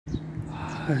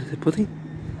Hi there, buddy.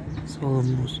 It's all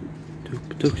almost to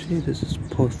production. This is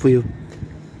part 3 of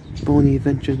Barney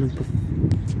Adventure number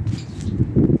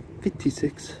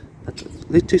 56.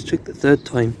 Let's just check the third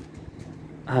time.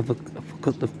 I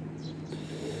forgot to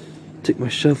take my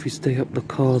selfie stick up the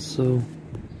car, so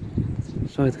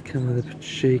sorry the camera's a bit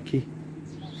shaky.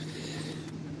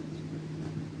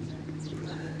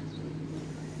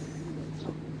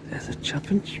 There's a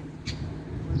challenge.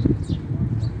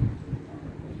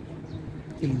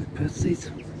 In the birthdays.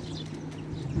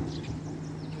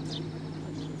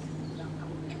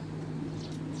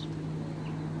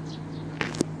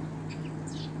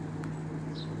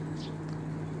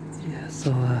 Yeah,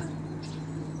 so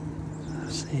I'll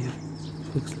see you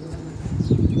folks.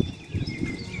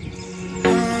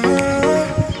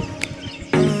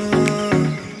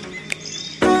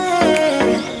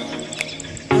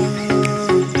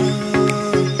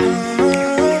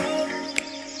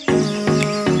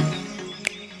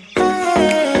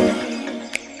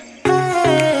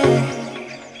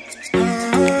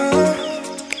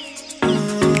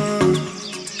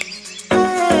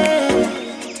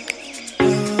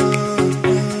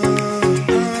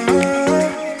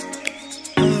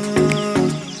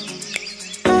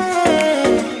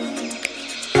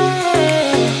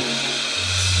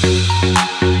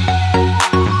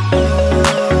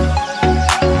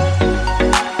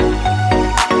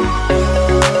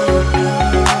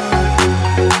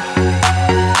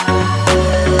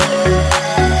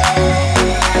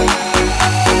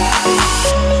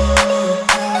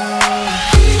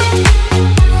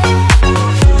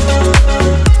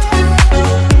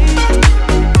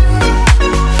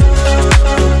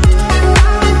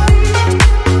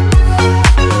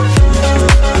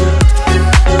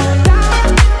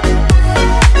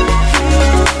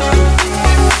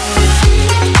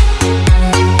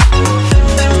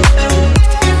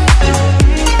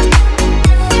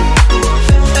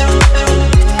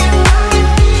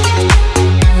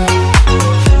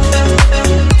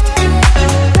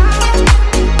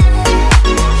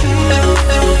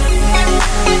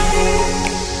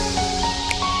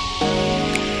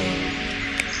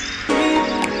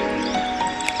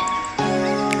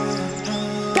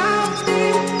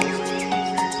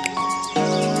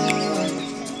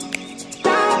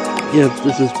 Yeah,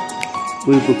 this is,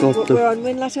 we forgot the... We're on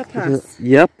Windlatter Pass.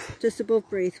 Yep. Just above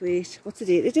Braithwaite. What's the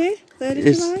date today? 3rd of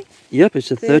July? Yep, it's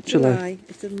the 3rd July.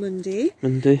 It's a Monday.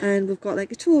 Monday. And we've got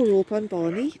like a tow rope on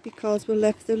Barney because we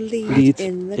left the lead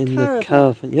in the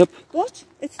caravan. Yep. But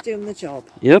it's doing the job.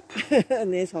 Yep.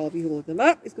 And there's Harvey holding him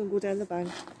up. He's going to go down the bank.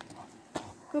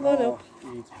 Come on up.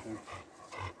 And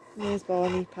there's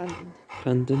Barney panting.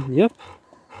 Panting, yep.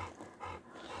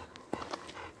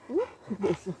 Ooh,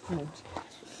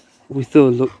 we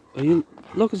thought, look, are you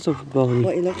looking something, Barney?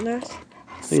 what are you looking at?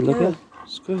 Are you looking at?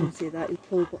 Squirrel. You can see that, you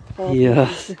pull Harvey.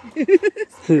 Yeah.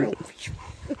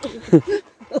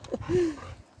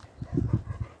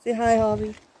 Say hi,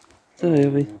 Harvey. Sorry,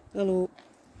 Harvey. Hello.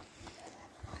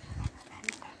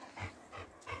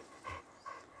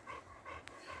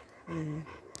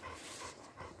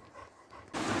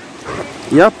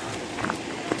 Yep.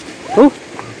 Oh.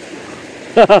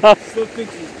 Still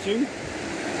thinks it's 2.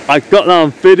 I got that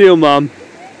on video, Mum.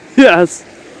 Yes.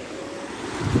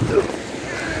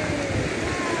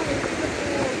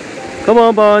 Come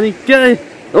on, Barney, get it.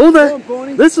 Oh, there. Go on,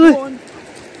 Barney. This way. Go on.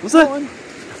 What's that?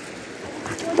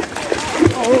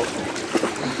 Oh,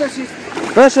 precious.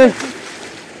 That's it.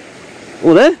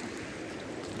 Oh, there.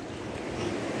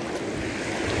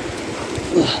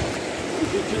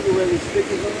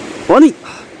 Bonnie!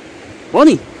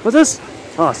 Bonnie! What's this?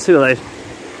 Oh, it's too late.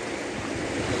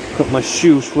 Got my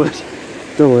shoes wet.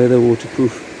 Don't worry, they're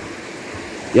waterproof.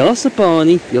 You lost it,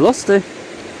 Barney. You lost it.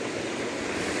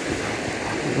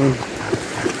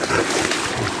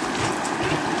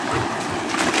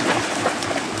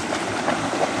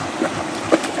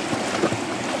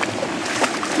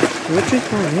 Have a treat,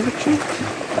 Barney. Have a treat.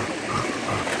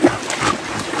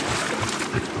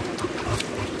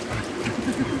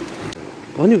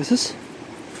 Barney, what's this?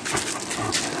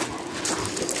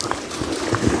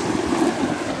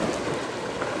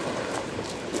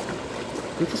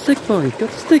 Get the stick, Barney. Get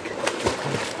the stick.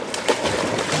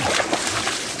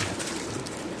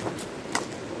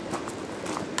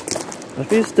 That'll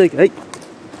be a stick, hey.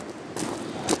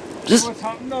 Just. What's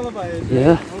happened all about it?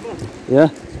 Yeah. Yeah.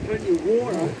 There's plenty of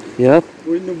water. Yep.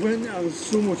 But in the winter, there's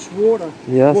so much water.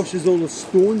 Yes. Washes all the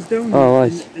stones down. Oh,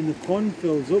 right. And the pond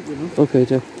fills up, you know. Okay,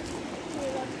 Joe.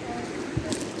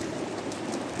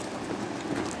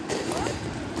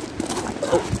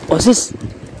 Oh, what's this?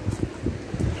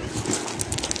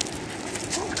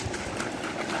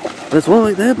 There's one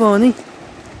right there, Barney.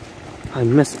 I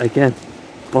missed again.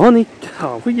 Barney,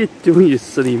 oh, what are you doing, you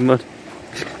silly mud?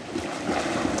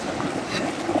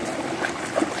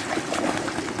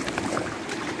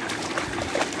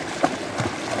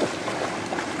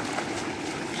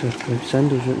 Just my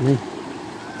sandals with me.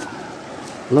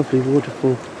 Lovely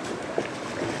waterfall.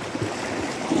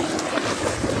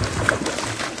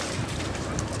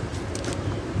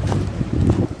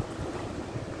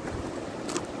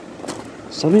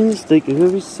 Something is sick, you're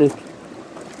very sick.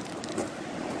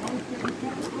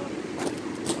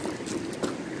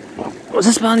 What's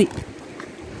this, Barney?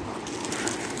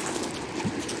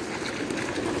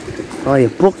 Oh, you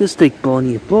broke the stick,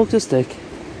 Barney, you broke the stick.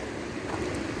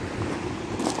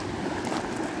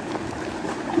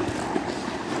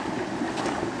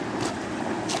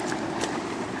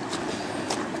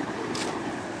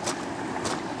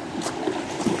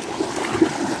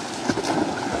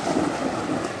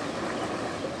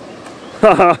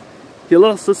 Haha, you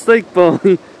lost the stick,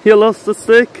 Barney. You lost the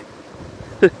stick.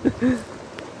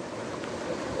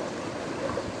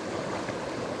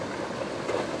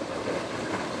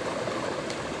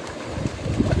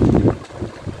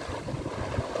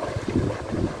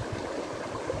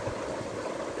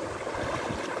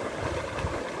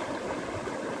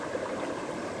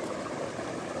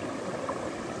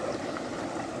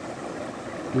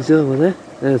 He's over there.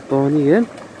 There's Barney again.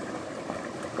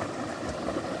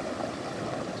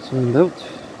 Swimming about.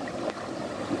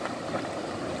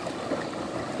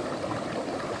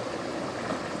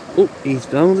 Oh, he's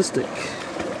found the stick.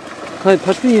 Hi,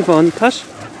 pass me your Barney, pass.